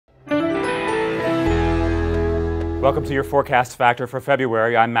Welcome to your Forecast Factor for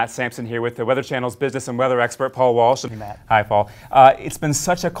February. I'm Matt Sampson here with the Weather Channel's business and weather expert, Paul Walsh. Hey, Matt. Hi, Paul. It's been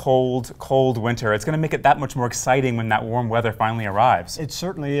such a cold winter. It's going to make it that much more exciting when that warm weather finally arrives. It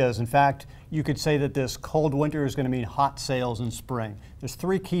certainly is. In fact, you could say that this cold winter is going to mean hot sales in spring. There's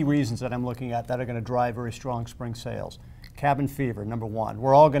three key reasons that I'm looking at that are going to drive very strong spring sales. Cabin fever, number one.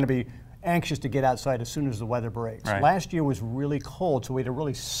 We're all going to be anxious to get outside as soon as the weather breaks. Right. Last year was really cold, so we had a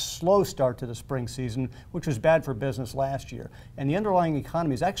really slow start to the spring season, which was bad for business last year. And the underlying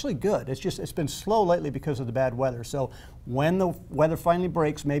economy is actually good. It's been slow lately because of the bad weather. So when the weather finally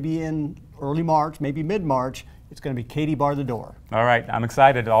breaks, maybe in early March, maybe mid-March, it's going to be Katie bar the door. All right, I'm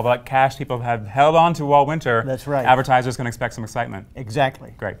excited. All that cash people have held on to all winter. That's right. Advertisers can expect some excitement.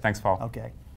 Exactly. Great, thanks, Paul. Okay.